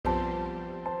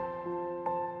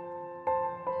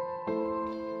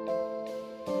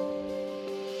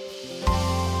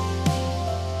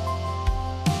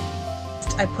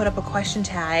I put up a question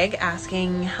tag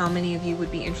asking how many of you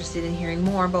would be interested in hearing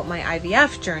more about my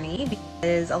IVF journey,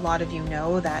 because a lot of you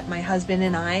know that my husband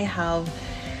and I have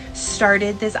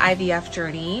started this IVF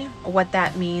journey. What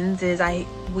that means is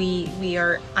we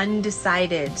are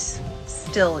undecided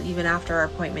still, even after our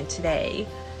appointment today,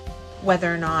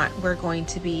 whether or not we're going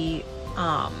to be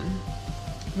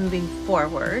moving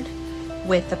forward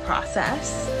with the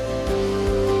process.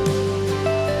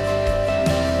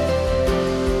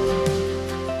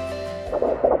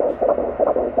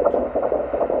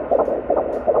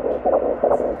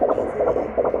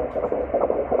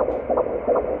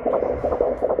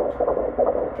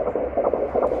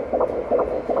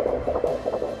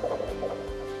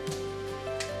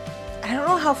 I don't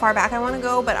know how far back I want to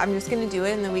go, but I'm just going to do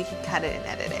it and then we can cut it and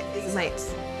edit it.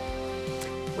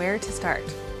 Where to start?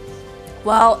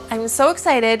 Well, I'm so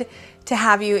excited to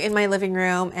have you in my living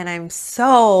room, and I'm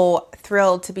so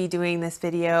thrilled to be doing this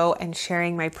video and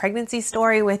sharing my pregnancy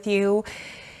story with you.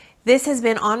 This has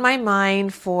been on my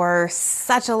mind for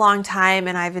such a long time,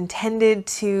 and I've intended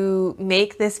to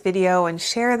make this video and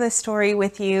share this story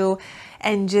with you,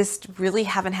 and just really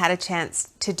haven't had a chance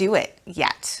to do it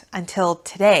yet until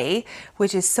today,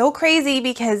 which is so crazy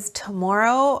because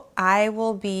tomorrow I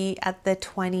will be at the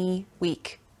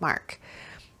 20-week mark,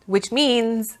 which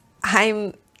means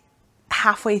I'm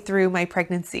halfway through my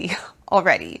pregnancy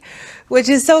already, which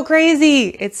is so crazy.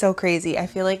 It's so crazy. I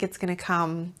feel like it's gonna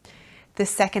come, the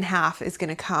second half is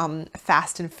gonna come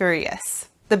fast and furious.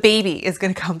 The baby is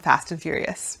gonna come fast and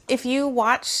furious. If you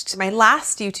watched my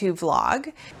last YouTube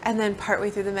vlog and then partway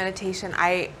through the meditation,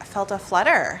 I felt a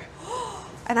flutter.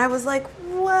 And I was like,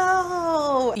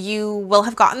 whoa. You will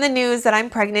have gotten the news that I'm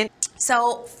pregnant.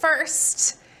 So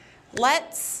first,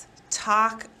 let's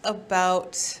talk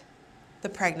about the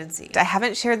pregnancy. I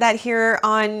haven't shared that here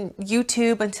on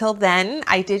YouTube until then.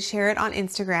 I did share it on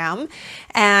Instagram,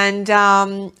 and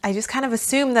I just kind of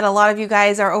assumed that a lot of you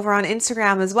guys are over on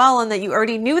Instagram as well and that you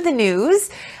already knew the news.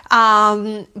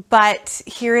 But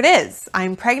here it is.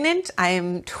 I'm pregnant.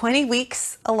 I'm 20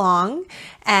 weeks along,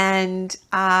 and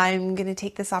I'm gonna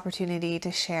take this opportunity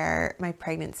to share my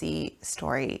pregnancy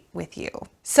story with you.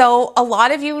 So a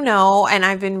lot of you know, and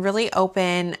I've been really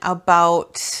open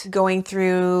about going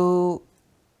through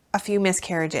a few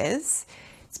miscarriages.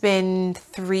 It's been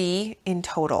 3 in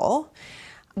total.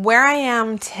 Where I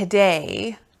am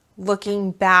today,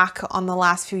 looking back on the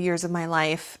last few years of my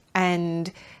life and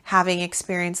having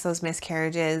experienced those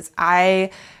miscarriages,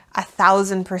 I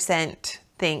 1000%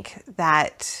 think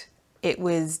that it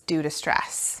was due to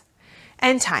stress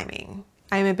and timing.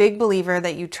 I'm a big believer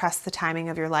that you trust the timing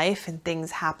of your life and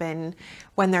things happen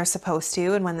when they're supposed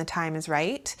to and when the time is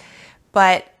right.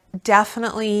 But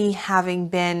definitely having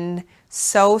been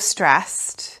so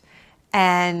stressed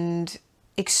and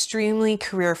extremely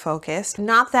career focused,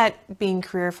 not that being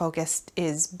career focused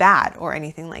is bad or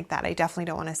anything like that. I definitely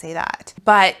don't want to say that.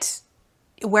 But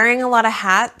wearing a lot of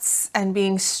hats and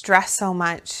being stressed so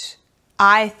much,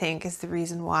 I think, is the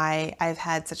reason why I've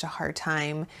had such a hard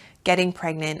time getting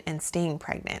pregnant and staying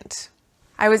pregnant.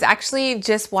 I was actually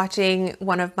just watching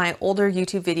one of my older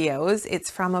YouTube videos.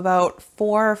 It's from about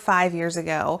 4 or 5 years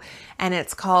ago, and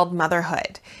it's called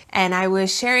Motherhood. And I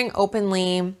was sharing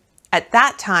openly at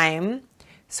that time,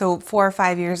 so 4 or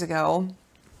 5 years ago,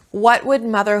 what would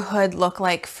motherhood look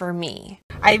like for me?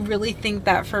 I really think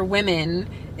that for women,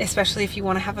 especially if you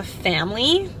want to have a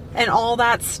family and all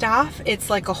that stuff, it's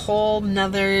like a whole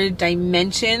nother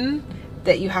dimension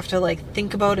that you have to like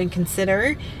think about and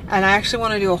consider. And I actually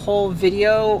want to do a whole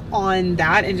video on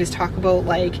that and just talk about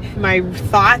like my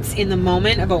thoughts in the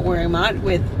moment about where I'm at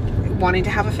with wanting to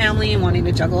have a family and wanting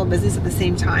to juggle a business at the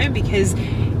same time, because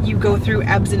you go through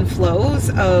ebbs and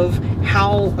flows of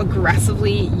how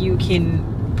aggressively you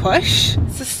can push.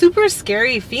 It's a super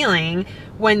scary feeling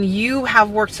when you have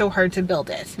worked so hard to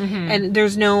build it. And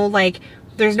there's no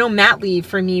mat leave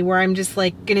for me where I'm just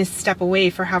like gonna step away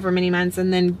for however many months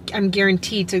and then I'm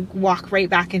guaranteed to walk right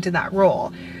back into that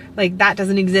role. Like, that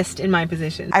doesn't exist in my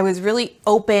position. I was really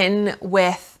open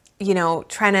with, you know,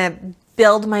 trying to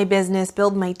build my business,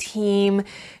 build my team,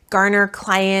 garner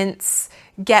clients,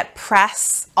 get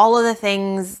press, all of the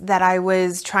things that I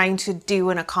was trying to do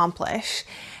and accomplish.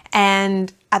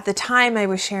 And at the time I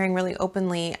was sharing really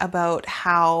openly about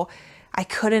how I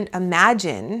couldn't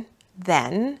imagine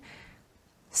then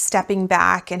stepping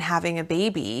back and having a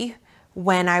baby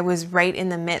when I was right in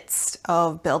the midst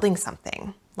of building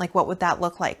something. Like, what would that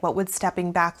look like? What would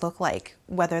stepping back look like?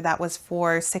 Whether that was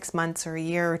for 6 months or a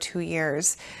year or 2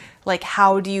 years. Like,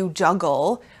 how do you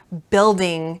juggle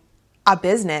building a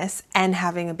business and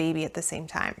having a baby at the same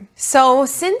time? So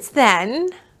since then,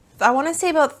 I want to say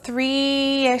about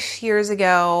 3-ish years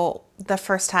ago, the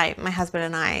first time my husband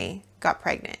and I got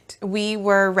pregnant. We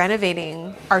were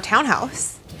renovating our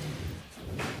townhouse.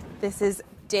 This is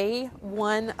day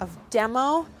 1 of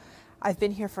demo. I've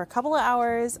been here for a couple of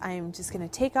hours. I'm just gonna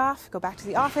take off, go back to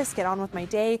the office, get on with my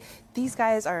day. These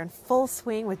guys are in full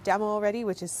swing with demo already,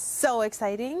 which is so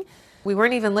exciting. We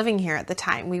weren't even living here at the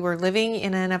time. We were living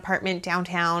in an apartment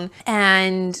downtown,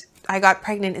 and I got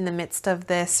pregnant in the midst of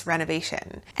this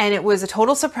renovation. And it was a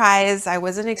total surprise. I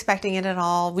wasn't expecting it at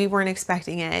all. We weren't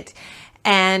expecting it.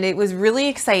 And it was really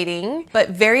exciting, but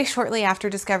very shortly after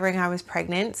discovering I was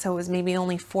pregnant, so it was maybe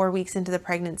only 4 weeks into the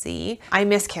pregnancy, I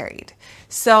miscarried.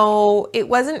 So it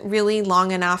wasn't really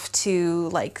long enough to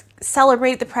like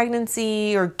celebrate the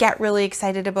pregnancy or get really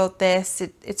excited about this.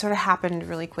 It sort of happened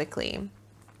really quickly.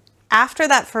 After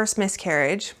that first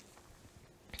miscarriage,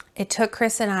 it took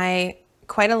Chris and I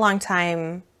quite a long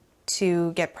time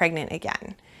to get pregnant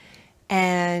again.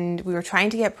 And we were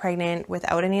trying to get pregnant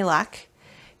without any luck.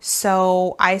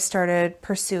 So I started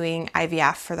pursuing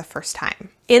IVF for the first time.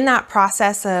 In that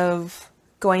process of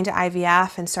going to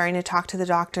IVF and starting to talk to the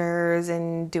doctors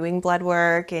and doing blood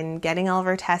work and getting all of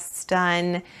our tests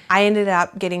done, I ended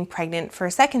up getting pregnant for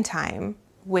a second time,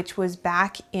 which was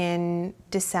back in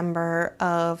December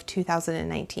of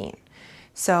 2019.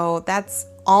 So that's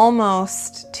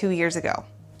almost 2 years ago.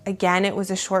 Again, it was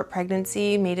a short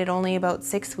pregnancy, made it only about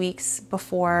 6 weeks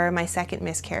before my second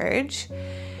miscarriage,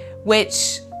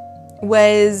 which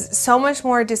was so much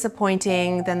more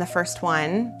disappointing than the first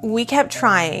one. We kept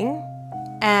trying,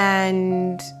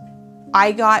 and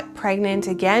I got pregnant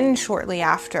again shortly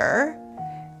after,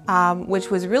 which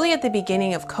was really at the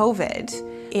beginning of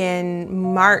COVID in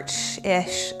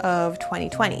March-ish of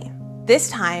 2020. This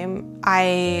time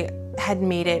I had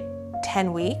made it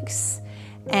 10 weeks,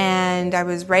 and I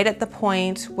was right at the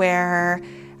point where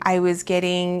I was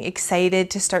getting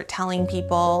excited to start telling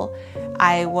people.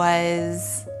 I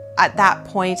was at that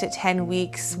point at 10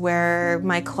 weeks where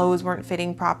my clothes weren't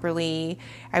fitting properly.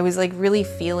 I was like really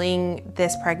feeling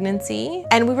this pregnancy.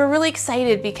 And we were really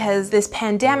excited because this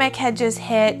pandemic had just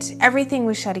hit, everything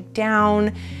was shutting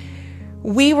down.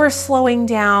 We were slowing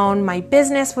down, my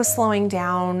business was slowing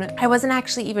down. I wasn't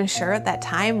actually even sure at that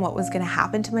time what was gonna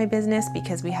happen to my business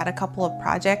because we had a couple of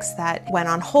projects that went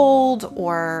on hold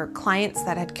or clients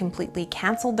that had completely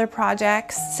canceled their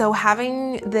projects. So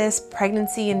having this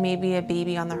pregnancy and maybe a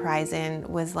baby on the horizon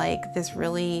was like this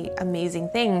really amazing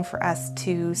thing for us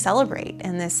to celebrate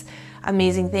and this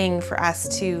amazing thing for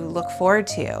us to look forward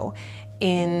to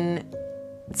in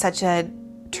such a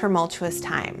tumultuous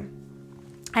time.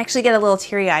 I actually get a little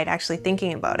teary-eyed actually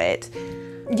thinking about it.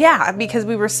 Yeah, because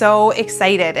we were so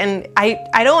excited, and I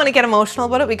don't want to get emotional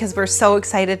about it because we're so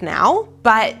excited now,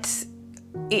 but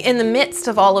in the midst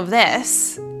of all of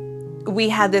this, we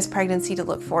had this pregnancy to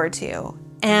look forward to.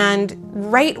 And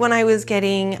right when I was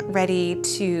getting ready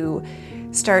to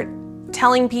start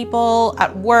telling people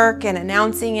at work and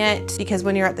announcing it, because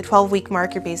when you're at the 12-week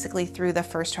mark, you're basically through the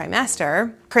first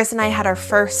trimester, Chris and I had our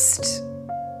first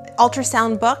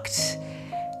ultrasound booked.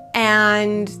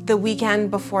 And the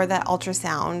weekend before that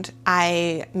ultrasound,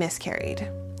 I miscarried.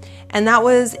 And that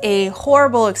was a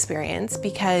horrible experience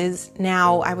because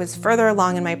now I was further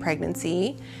along in my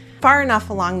pregnancy, far enough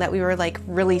along that we were like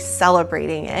really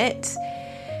celebrating it.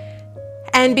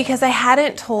 And because I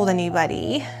hadn't told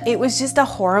anybody, it was just a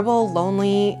horrible,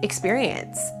 lonely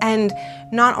experience. And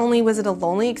not only was it a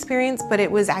lonely experience, but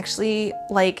it was actually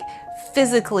like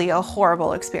physically a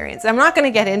horrible experience. I'm not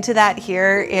gonna get into that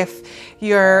here. If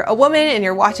you're a woman and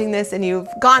you're watching this and you've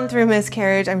gone through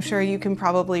miscarriage, I'm sure you can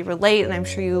probably relate, and I'm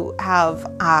sure you have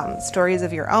stories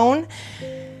of your own.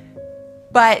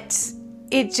 But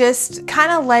it just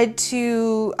kind of led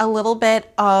to a little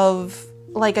bit of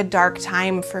like a dark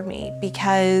time for me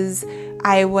because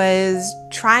I was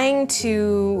trying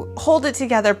to hold it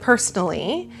together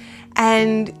personally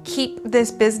and keep this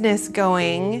business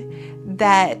going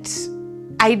that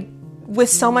with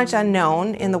so much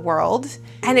unknown in the world.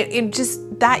 And it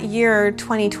just, that year,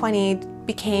 2020,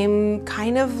 became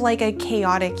kind of like a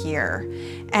chaotic year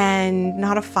and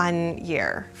not a fun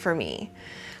year for me.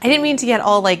 I didn't mean to get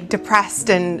all like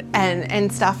depressed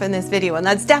and stuff in this video, and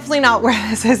that's definitely not where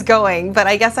this is going, but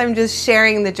I guess I'm just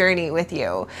sharing the journey with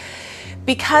you.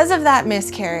 Because of that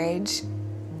miscarriage,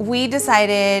 we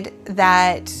decided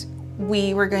that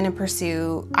we were going to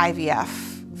pursue IVF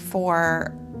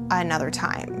for another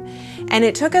time. And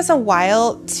it took us a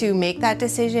while to make that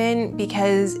decision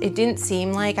because it didn't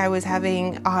seem like I was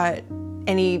having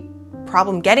any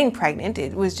problem getting pregnant.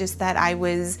 It was just that I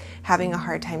was having a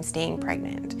hard time staying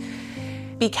pregnant.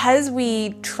 Because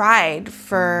we tried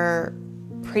for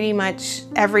pretty much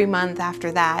every month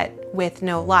after that with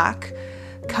no luck.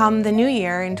 Come the new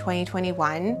year in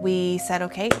 2021, we said,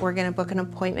 okay, we're gonna book an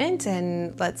appointment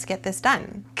and let's get this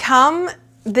done. Come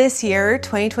this year,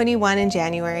 2021 in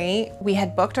January, we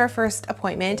had booked our first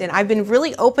appointment, and I've been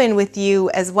really open with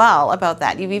you as well about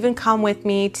that. You've even come with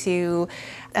me to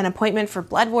an appointment for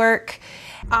blood work.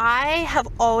 I have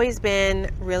always been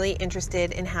really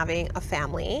interested in having a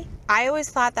family. I always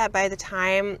thought that by the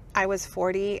time I was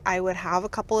 40, I would have a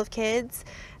couple of kids.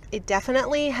 It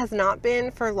definitely has not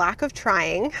been for lack of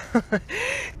trying.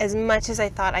 As much as I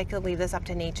thought I could leave this up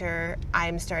to nature,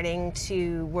 I'm starting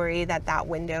to worry that that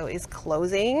window is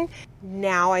closing.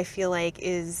 Now I feel like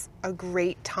is a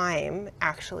great time,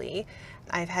 actually.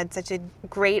 I've had such a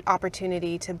great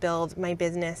opportunity to build my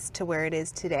business to where it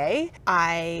is today.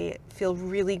 I feel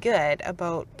really good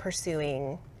about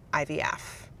pursuing IVF.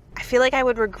 I feel like I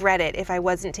would regret it if I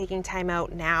wasn't taking time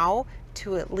out now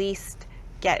to at least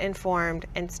get informed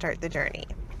and start the journey.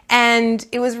 And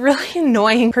it was really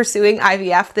annoying pursuing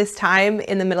IVF this time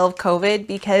in the middle of COVID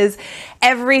because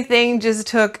everything just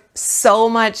took so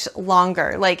much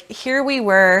longer. Like here we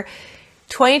were,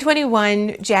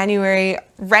 2021, January,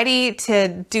 ready to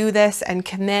do this and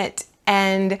commit,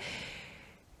 and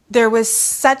there was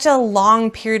such a long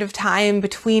period of time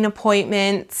between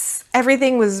appointments.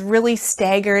 Everything was really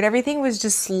staggered. Everything was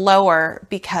just slower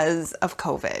because of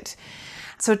COVID.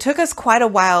 So it took us quite a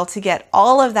while to get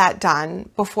all of that done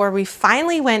before we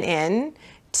finally went in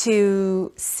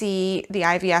to see the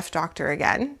IVF doctor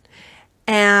again.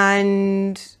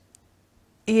 And,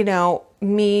 you know,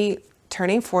 me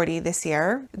turning 40 this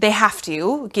year, they have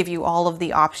to give you all of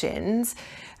the options.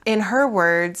 In her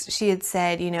words, she had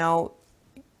said, you know,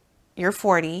 you're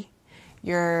 40,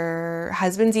 your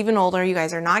husband's even older, you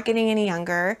guys are not getting any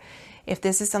younger. If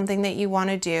this is something that you want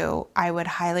to do, I would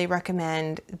highly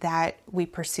recommend that we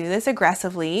pursue this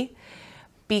aggressively,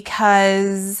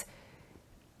 because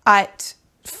at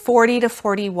 40 to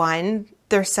 41,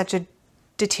 there's such a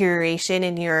deterioration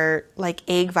in your like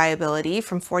egg viability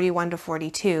from 41 to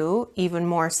 42, even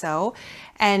more so.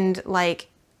 And like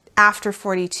after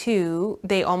 42,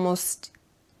 they almost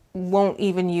won't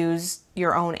even use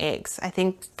your own eggs. I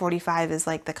think 45 is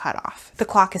like the cutoff. The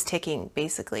clock is ticking,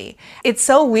 basically. It's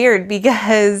so weird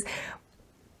because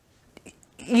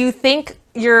you think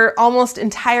your almost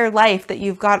entire life that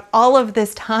you've got all of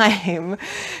this time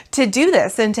to do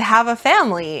this and to have a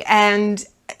family, and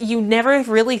you never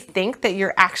really think that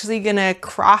you're actually gonna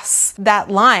cross that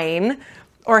line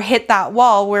or hit that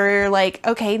wall where you're like,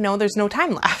 okay, no, there's no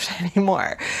time left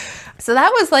anymore. So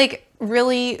that was like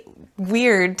really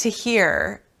weird to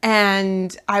hear.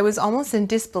 And I was almost in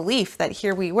disbelief that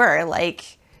here we were,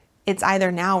 like, it's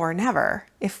either now or never.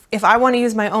 If I want to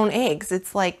use my own eggs,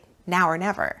 it's like now or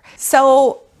never.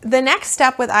 So the next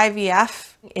step with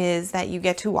IVF is that you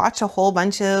get to watch a whole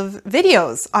bunch of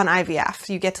videos on IVF.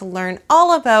 You get to learn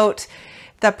all about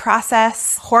the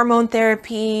process, hormone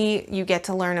therapy, you get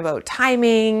to learn about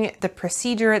timing, the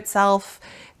procedure itself,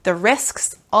 the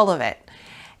risks, all of it.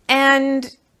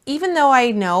 And even though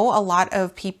I know a lot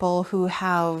of people who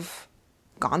have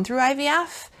gone through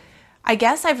IVF, I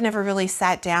guess I've never really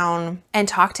sat down and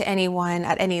talked to anyone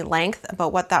at any length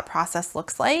about what that process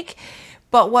looks like.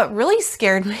 But what really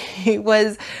scared me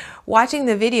was watching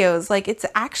the videos. Like, it's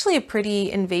actually a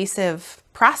pretty invasive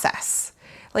process.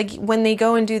 Like when they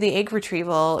go and do the egg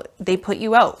retrieval, they put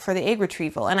you out for the egg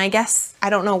retrieval. And I guess, I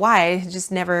don't know why, I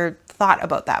just never thought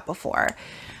about that before.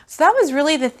 So that was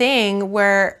really the thing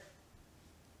where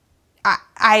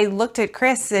I looked at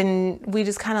Chris and we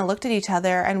just kind of looked at each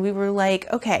other and we were like,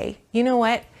 okay, you know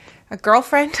what? A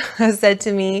girlfriend has said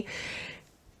to me,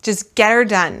 just get her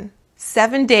done.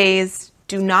 7 days,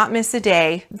 do not miss a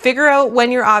day. Figure out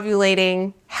when you're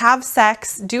ovulating, have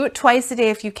sex, do it twice a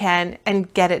day if you can,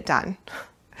 and get it done.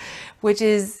 Which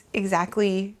is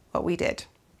exactly what we did.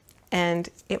 And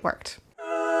it worked.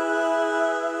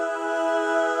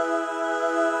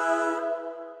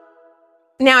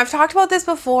 Now, I've talked about this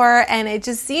before, and it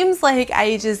just seems like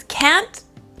I just can't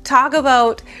talk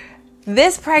about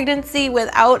this pregnancy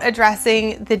without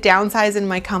addressing the downsides in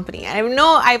my company. I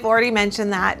know I've already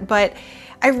mentioned that, but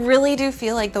I really do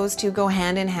feel like those two go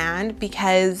hand in hand,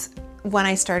 because when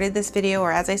I started this video,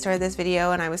 or as I started this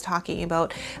video, and I was talking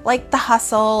about like the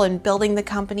hustle and building the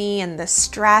company and the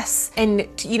stress and,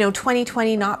 you know,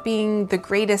 2020 not being the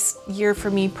greatest year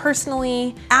for me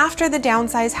personally. After the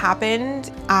downsize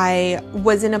happened, I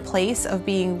was in a place of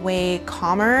being way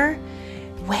calmer,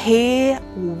 way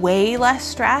less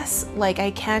stress. Like,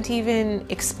 I can't even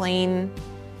explain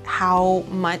how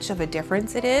much of a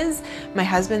difference it is. My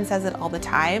husband says it all the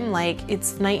time, like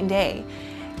it's night and day.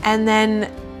 And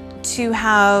then to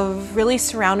have really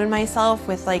surrounded myself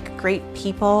with like great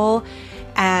people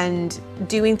and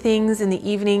doing things in the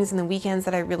evenings and the weekends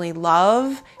that I really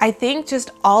love. I think just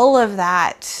all of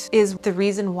that is the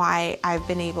reason why I've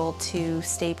been able to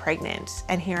stay pregnant.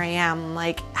 And here I am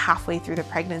like halfway through the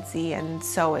pregnancy and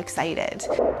so excited.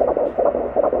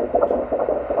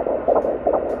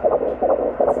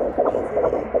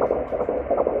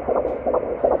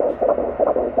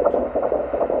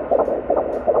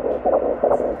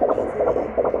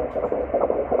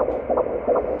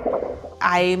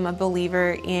 I'm a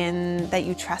believer in that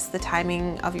you trust the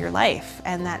timing of your life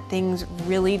and that things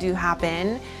really do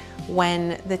happen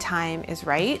when the time is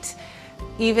right.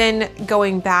 Even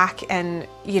going back and,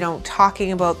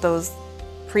 talking about those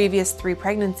previous 3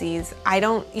 pregnancies, I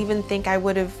don't even think I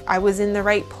was in the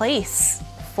right place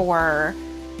to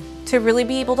really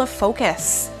be able to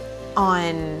focus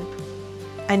on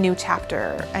a new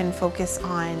chapter and focus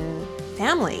on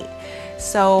family.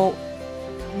 So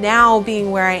now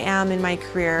being where I am in my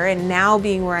career, and now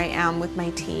being where I am with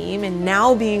my team, and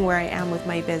now being where I am with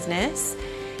my business,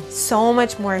 so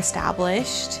much more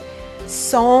established,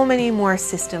 so many more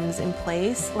systems in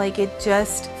place, like it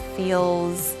just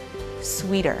feels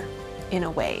sweeter in a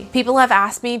way. People have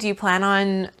asked me, do you plan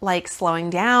on like slowing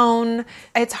down?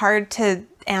 It's hard to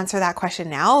answer that question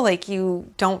now. Like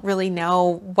you don't really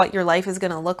know what your life is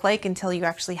going to look like until you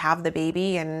actually have the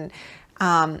baby, and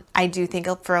I do think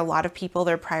for a lot of people,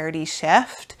 their priorities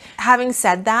shift. Having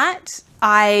said that,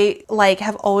 I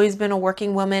have always been a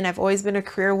working woman. I've always been a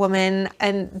career woman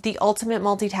and the ultimate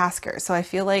multitasker. So I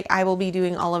feel like I will be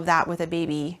doing all of that with a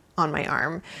baby on my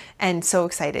arm, and so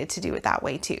excited to do it that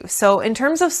way too. So in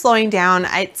terms of slowing down,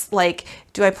 it's like,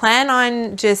 do I plan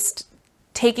on just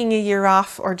taking a year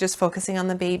off or just focusing on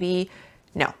the baby?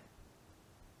 No.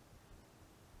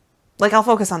 Like I'll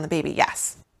focus on the baby,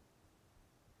 yes.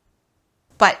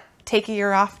 But take a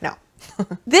year off? No.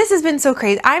 This has been so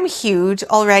crazy. I'm huge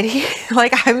already.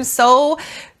 Like I'm so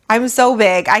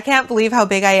big. I can't believe how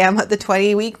big I am at the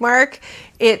 20-week mark.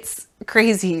 It's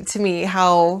crazy to me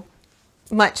how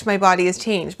much my body has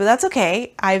changed, but that's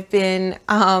okay. I've been,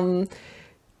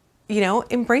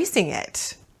 embracing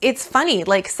it. It's funny,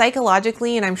 like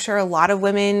psychologically, and I'm sure a lot of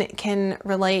women can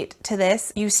relate to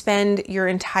this. You spend your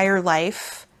entire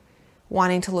life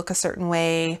wanting to look a certain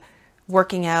way,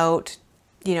 working out,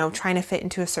 trying to fit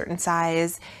into a certain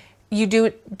size. You do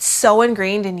it so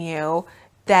ingrained in you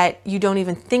that you don't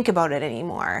even think about it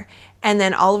anymore. And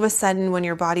then all of a sudden when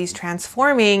your body's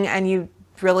transforming and you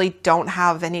really don't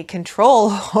have any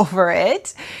control over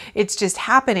it, it's just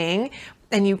happening,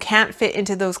 and you can't fit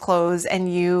into those clothes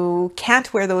and you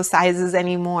can't wear those sizes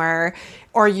anymore,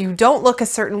 or you don't look a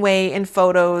certain way in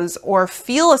photos or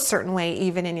feel a certain way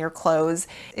even in your clothes.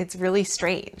 It's really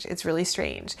strange. It's really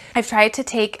strange. I've tried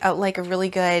to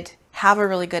have a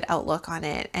really good outlook on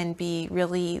it and be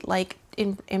really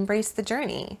embrace the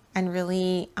journey and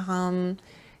really,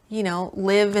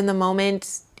 live in the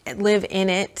moment, live in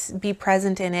it, be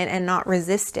present in it, and not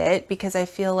resist it, because I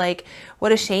feel like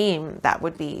what a shame that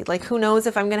would be. Like, who knows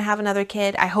if I'm going to have another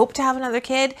kid? I hope to have another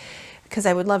kid because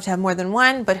I would love to have more than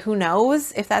one, but who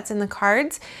knows if that's in the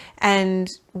cards? And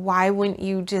why wouldn't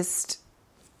you just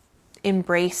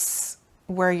embrace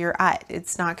where you're at?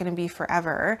 It's not going to be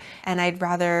forever. And I'd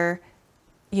rather,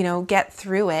 get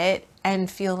through it and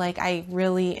feel like I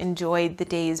really enjoyed the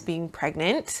days being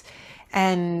pregnant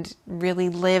and really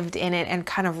lived in it and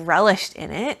kind of relished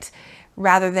in it,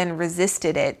 rather than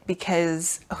resisted it,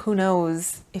 because who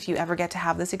knows if you ever get to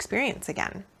have this experience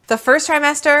again. The first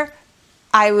trimester,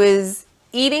 I was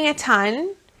eating a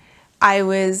ton. I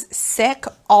was sick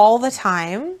all the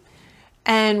time.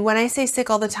 And when I say sick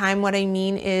all the time, what I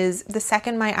mean is the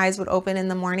second my eyes would open in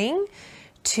the morning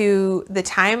to the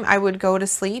time I would go to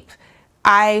sleep,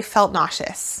 I felt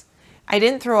nauseous. I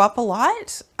didn't throw up a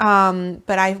lot,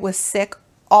 but I was sick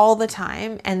all the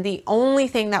time. And the only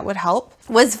thing that would help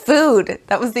was food.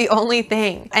 That was the only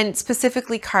thing. And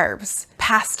specifically carbs,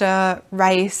 pasta,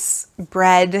 rice,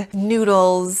 bread,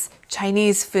 noodles,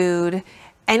 Chinese food,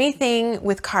 anything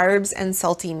with carbs and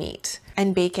salty meat,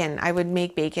 and bacon. I would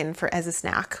make bacon as a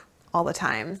snack all the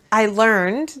time. I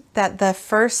learned that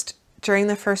during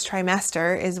the first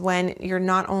trimester is when you're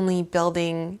not only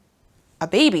building a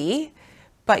baby,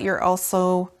 but you're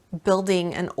also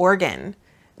building an organ.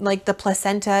 Like the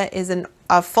placenta is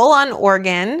a full-on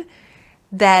organ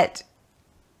that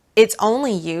its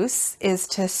only use is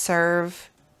to serve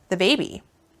the baby.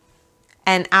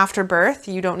 And after birth,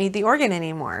 you don't need the organ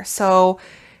anymore. So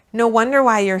no wonder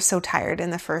why you're so tired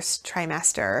in the first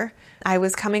trimester. I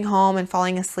was coming home and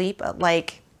falling asleep.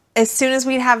 Like as soon as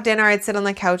we'd have dinner, I'd sit on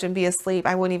the couch and be asleep.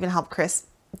 I wouldn't even help Chris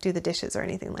do the dishes or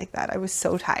anything like that. I was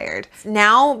so tired.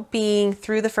 Now being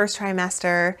through the first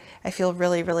trimester, I feel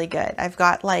really, really good. I've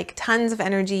got like tons of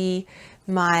energy.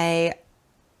 My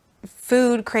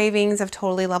food cravings have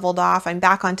totally leveled off. I'm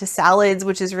back onto salads,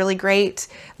 which is really great,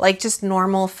 like just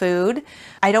normal food.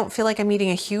 I don't feel like I'm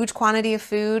eating a huge quantity of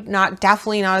food,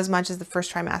 definitely not as much as the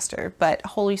first trimester, but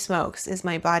holy smokes, is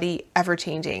my body ever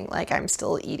changing? Like I'm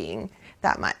still eating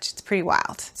that much. It's pretty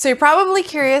wild. So you're probably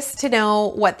curious to know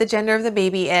what the gender of the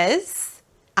baby is.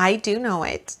 I do know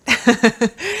it.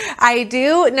 I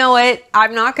do know it.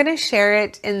 I'm not going to share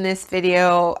it in this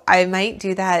video. I might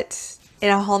do that in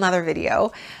a whole nother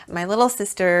video. My little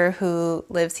sister who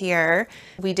lives here,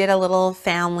 we did a little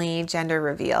family gender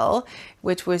reveal,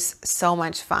 which was so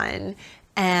much fun.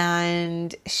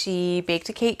 And she baked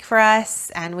a cake for us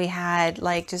and we had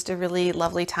like just a really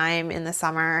lovely time in the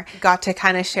summer. Got to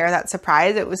kind of share that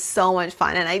surprise. It was so much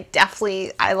fun and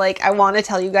I want to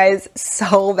tell you guys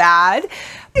so bad.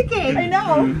 Okay, I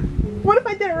know. What if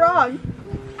I did it wrong?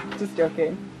 Just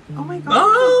joking. Oh my god.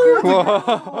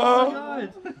 Oh,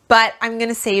 but I'm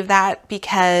gonna save that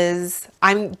because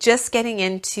I'm just getting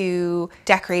into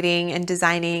decorating and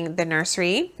designing the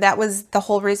nursery. That was the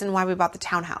whole reason why we bought the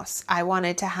townhouse. I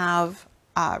wanted to have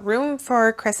room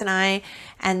for Chris and I,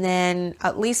 and then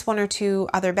at least 1 or 2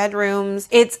 other bedrooms.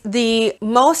 It's the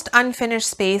most unfinished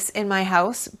space in my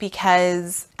house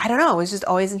because, I don't know, it was just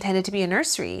always intended to be a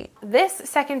nursery. This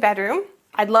second bedroom,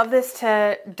 I'd love this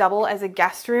to double as a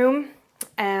guest room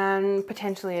and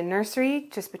potentially a nursery,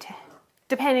 just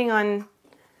depending on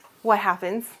what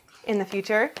happens in the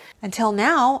future. Until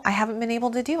now, I haven't been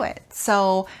able to do it.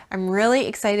 So I'm really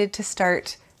excited to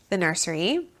start the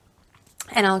nursery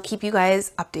and I'll keep you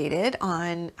guys updated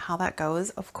on how that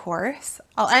goes, of course.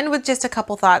 I'll end with just a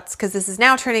couple thoughts because this is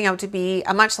now turning out to be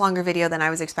a much longer video than I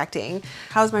was expecting.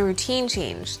 How's my routine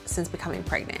changed since becoming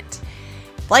pregnant?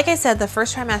 Like I said, the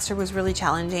first trimester was really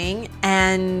challenging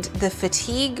and the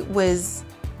fatigue was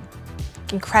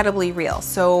incredibly real.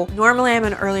 So normally I'm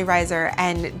an early riser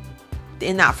and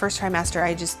in that first trimester,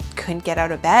 I just couldn't get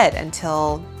out of bed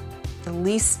until at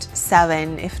least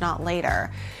 7, if not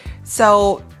later.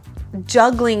 So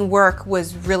juggling work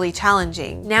was really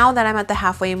challenging. Now that I'm at the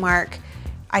halfway mark,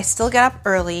 I still get up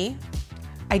early.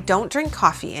 I don't drink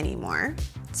coffee anymore.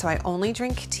 So I only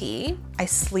drink tea. I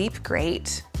sleep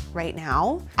great right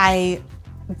now. I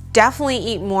definitely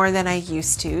eat more than I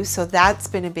used to, so that's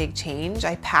been a big change.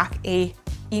 I pack a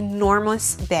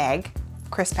enormous bag.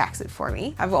 Chris packs it for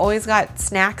me. I've always got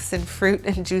snacks and fruit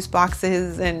and juice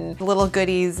boxes and little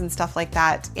goodies and stuff like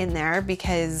that in there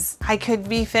because I could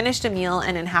be finished a meal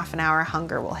and in half an hour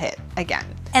hunger will hit again.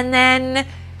 And then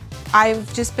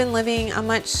I've just been living a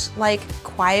much like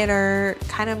quieter,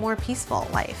 kind of more peaceful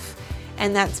life.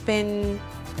 And that's been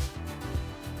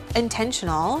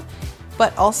intentional,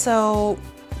 but also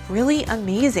really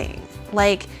amazing.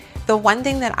 Like the one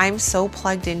thing that I'm so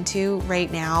plugged into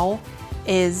right now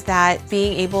is that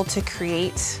being able to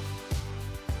create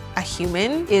a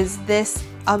human is this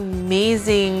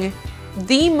amazing,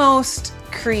 the most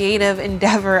creative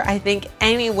endeavor I think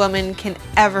any woman can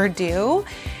ever do.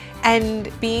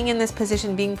 And being in this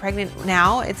position, being pregnant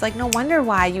now, it's like no wonder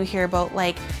why you hear about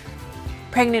like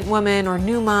pregnant women or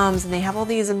new moms and they have all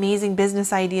these amazing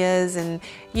business ideas and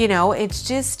you know, it's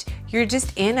just, you're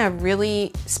just in a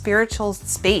really spiritual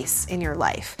space in your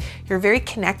life. You're very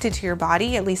connected to your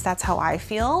body, at least that's how I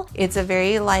feel. It's a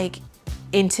very like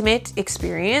intimate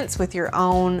experience with your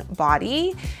own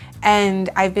body. And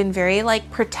I've been very like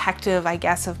protective, I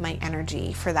guess, of my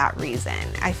energy for that reason.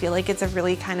 I feel like it's a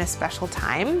really kind of special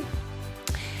time.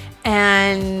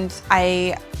 And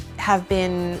I have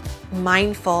been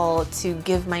mindful to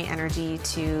give my energy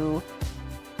to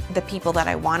the people that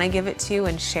I want to give it to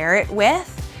and share it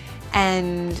with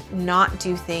and not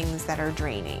do things that are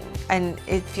draining. And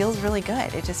it feels really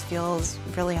good. It just feels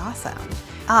really awesome.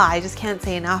 I just can't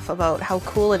say enough about how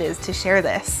cool it is to share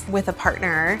this with a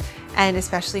partner, and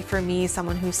especially for me,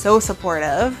 someone who's so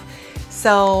supportive.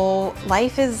 So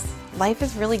life is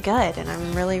really good and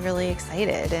I'm really, really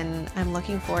excited and I'm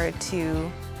looking forward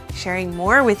to sharing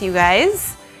more with you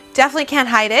guys. Definitely can't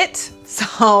hide it.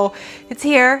 So it's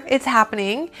here, it's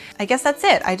happening. I guess that's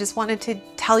it. I just wanted to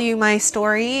tell you my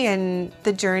story and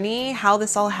the journey, how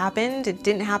this all happened. It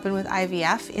didn't happen with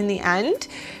IVF in the end.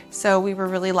 So we were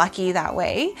really lucky that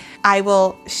way. I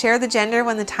will share the gender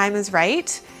when the time is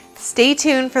right. Stay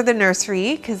tuned for the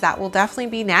nursery because that will definitely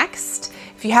be next.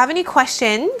 If you have any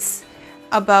questions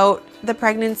about the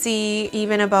pregnancy,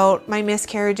 even about my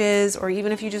miscarriages, or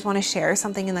even if you just want to share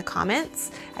something in the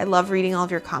comments. I love reading all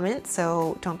of your comments,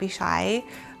 so don't be shy.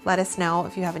 Let us know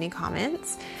if you have any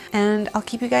comments, and I'll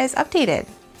keep you guys updated.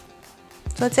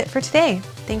 that's it for today.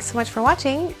 Thanks so much for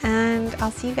watching, and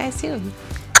I'll see you guys soon.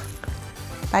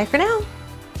 Bye for now.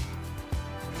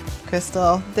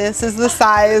 Crystal, this is the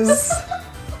size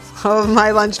of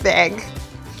my lunch bag.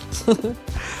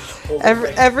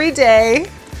 every day,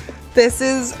 this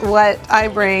is what I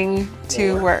bring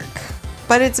to work.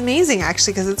 But it's amazing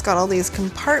actually, because it's got all these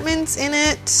compartments in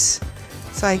it,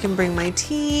 so I can bring my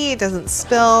tea, it doesn't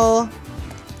spill.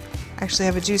 Actually, I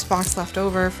have a juice box left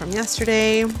over from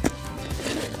yesterday.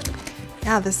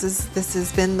 Yeah, this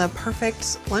has been the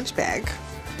perfect lunch bag.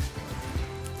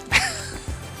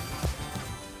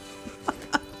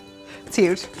 It's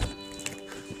huge.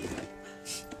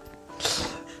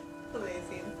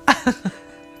 Amazing.